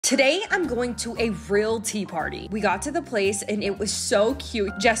Today, I'm going to a real tea party. We got to the place and it was so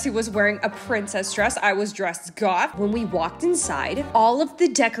cute. Jessie was wearing a princess dress. I was dressed goth. When we walked inside, all of the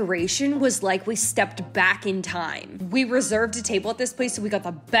decoration was like we stepped back in time. We reserved a table at this place, so we got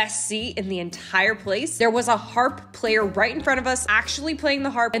the best seat in the entire place. There was a harp player right in front of us, actually playing the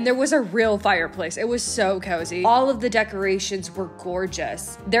harp, and there was a real fireplace. It was so cozy. All of the decorations were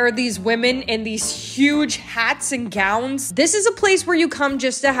gorgeous. There are these women in these huge hats and gowns. This is a place where you come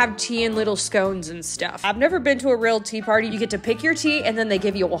just to have tea and little scones and stuff. I've never been to a real tea party. You get to pick your tea and then they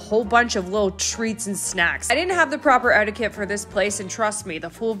give you a whole bunch of little treats and snacks. I didn't have the proper etiquette for this place, and trust me, the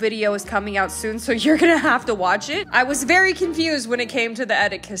full video is coming out soon, so you're gonna have to watch it. I was very confused when it came to the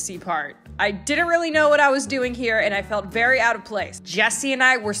etiquette part. I didn't really know what I was doing here and I felt very out of place. Jessie and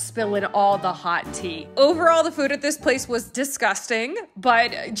I were spilling all the hot tea. Overall, the food at this place was disgusting,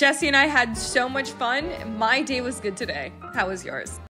 but Jessie and I had so much fun. My day was good today. How was yours?